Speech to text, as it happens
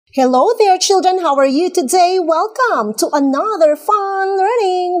Hello there, children. How are you today? Welcome to another fun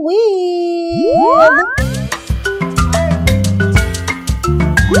learning week.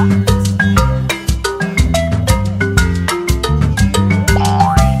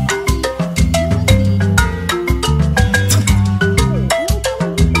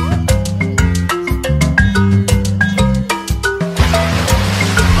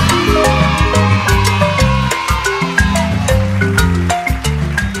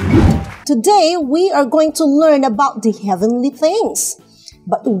 Today, we are going to learn about the heavenly things,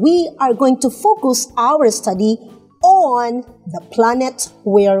 but we are going to focus our study on the planet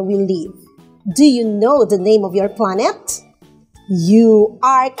where we live. Do you know the name of your planet? You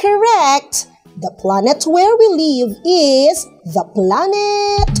are correct. The planet where we live is the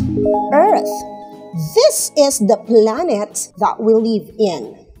planet Earth. This is the planet that we live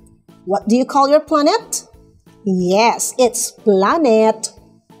in. What do you call your planet? Yes, it's planet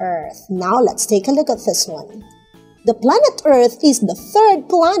Earth. Now let's take a look at this one. The planet Earth is the third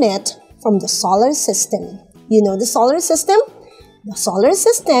planet from the solar system. You know the solar system? The solar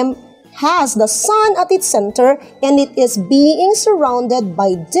system has the sun at its center and it is being surrounded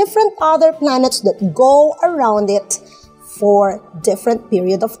by different other planets that go around it for different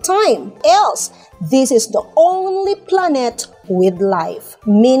period of time. Else, this is the only planet with life,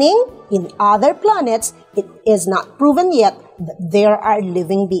 meaning in other planets, it is not proven yet that there are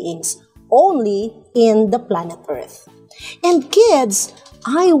living beings, only in the planet Earth. And kids,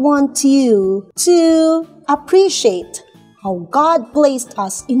 I want you to appreciate how God placed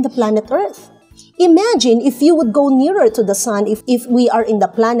us in the planet Earth. Imagine if you would go nearer to the sun if we are in the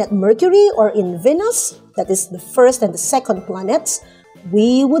planet Mercury or in Venus, that is the first and the second planets,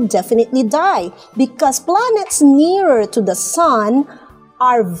 we would definitely die because planets nearer to the sun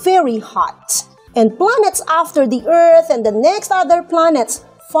are very hot. And planets after the Earth and the next other planets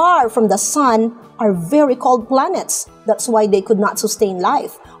far from the sun are very cold planets. That's why they could not sustain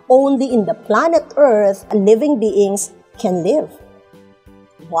life. Only in the planet Earth, living beings can live.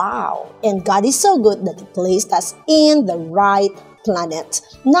 Wow! And God is so good that He placed us in the right planet.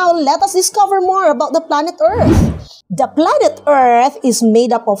 Now let us discover more about the planet Earth. The planet Earth is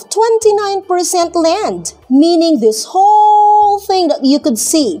made up of 29% land, meaning this whole thing that you could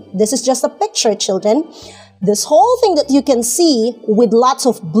see. This is just a picture, children. This whole thing that you can see with lots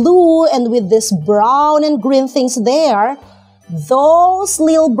of blue and with this brown and green things there, those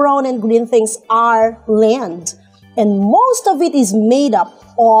little brown and green things are land. And most of it is made up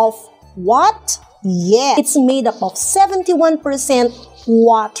of what? Yeah, it's made up of 71%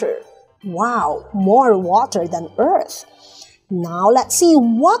 water. Wow, more water than Earth. Now let's see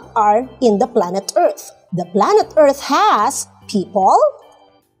what are in the planet Earth. The planet Earth has people,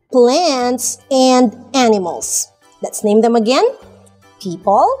 plants, and animals. Let's name them again.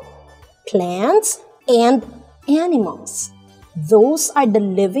 People, plants, and animals. Those are the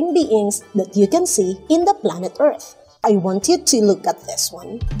living beings that you can see in the planet Earth. I want you to look at this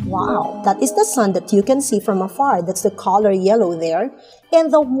one. Wow, that is the sun that you can see from afar. That's the color yellow there.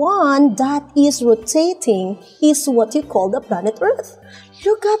 And the one that is rotating is what you call the planet Earth.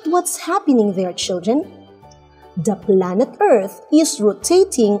 Look at what's happening there, children. The planet Earth is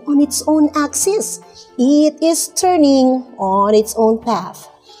rotating on its own axis. It is turning on its own path.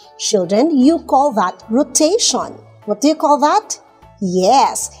 Children, you call that rotation. What do you call that?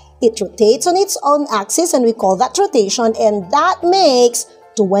 Yes, it rotates on its own axis and we call that rotation, and that makes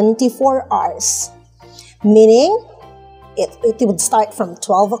 24 hours. Meaning, it would start from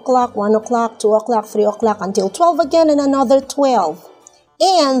 12 o'clock, 1 o'clock, 2 o'clock, 3 o'clock, until 12 again and another 12.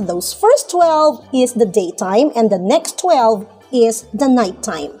 And those first 12 is the daytime and the next 12 is the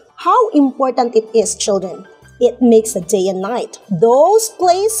nighttime. How important it is, children. It makes a day and night. Those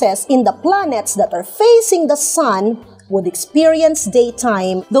places in the planets that are facing the sun would experience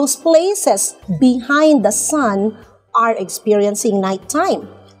daytime. Those places behind the sun are experiencing nighttime.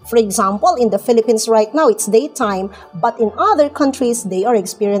 For example, in the Philippines right now, it's daytime, but in other countries, they are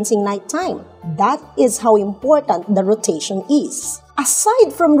experiencing nighttime. That is how important the rotation is.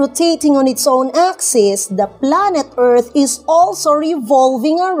 Aside from rotating on its own axis, the planet Earth is also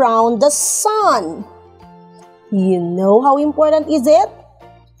revolving around the sun. You know how important is it?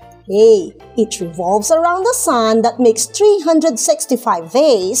 Hey, it revolves around the sun. That makes 365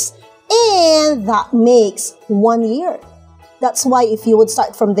 days, and that makes 1 year. That's why if you would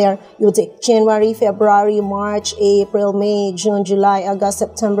start from there, you would say January, February, March, April, May, June, July, August,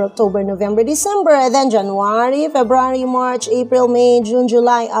 September, October, November, December. Then January, February, March, April, May, June,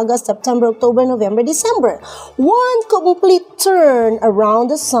 July, August, September, October, November, December. One complete turn around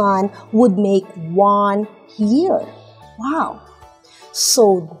the sun would make 1 year. Wow.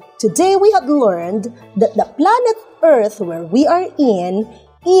 So today we had learned that the planet Earth where we are in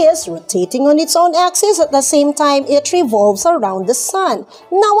is rotating on its own axis at the same time it revolves around the sun.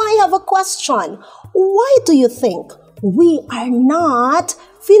 Now I have a question. Why do you think we are not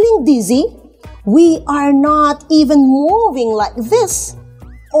feeling dizzy? We are not even moving like this?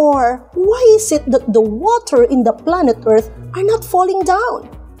 Or why is it that the water in the planet Earth are not falling down?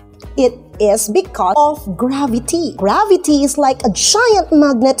 It is because of gravity. Gravity is like a giant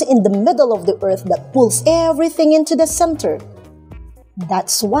magnet in the middle of the Earth that pulls everything into the center.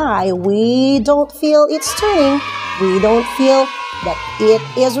 That's why we don't feel it's turning. We don't feel that it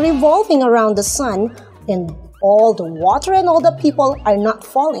is revolving around the sun and all the water and all the people are not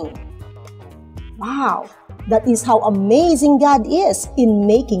falling. Wow, that is how amazing God is in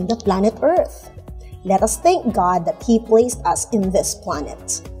making the planet Earth. Let us thank God that He placed us in this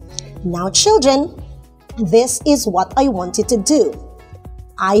planet. Now, children, this is what I want you to do.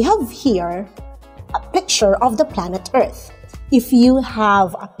 I have here a picture of the planet Earth. If you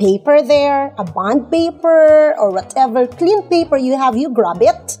have a paper there, a bond paper, or whatever clean paper you have, you grab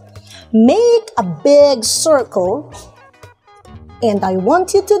it. Make a big circle, and I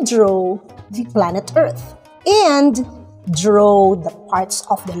want you to draw the planet Earth. And draw the parts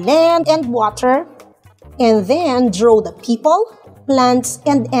of the land and water, and then draw the people, plants,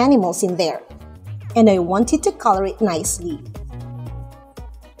 and animals in there. And I want you to color it nicely.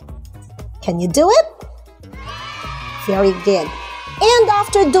 Can you do it? Very good. And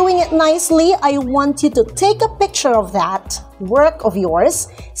after doing it nicely, I want you to take a picture of that work of yours.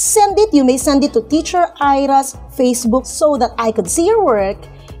 Send it. You may send it to Teacher Ira's Facebook so that I could see your work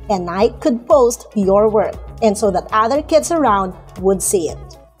and I could post your work, and so that other kids around would see it.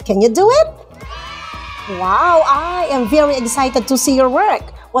 Can you do it? Wow, I am very excited to see your work.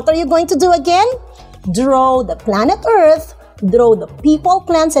 What are you going to do again? Draw the planet Earth, draw the people,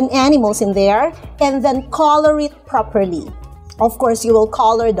 plants, and animals in there, and then color it properly. Of course, you will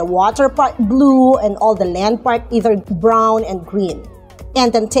color the water part blue and all the land part either brown and green.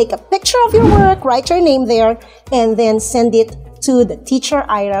 And then take a picture of your work, write your name there, and then send it to the Teacher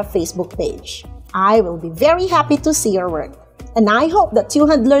Ira Facebook page. I will be very happy to see your work. And I hope that you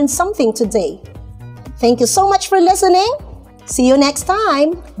had learned something today. Thank you so much for listening. See you next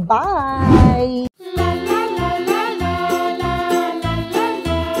time. Bye.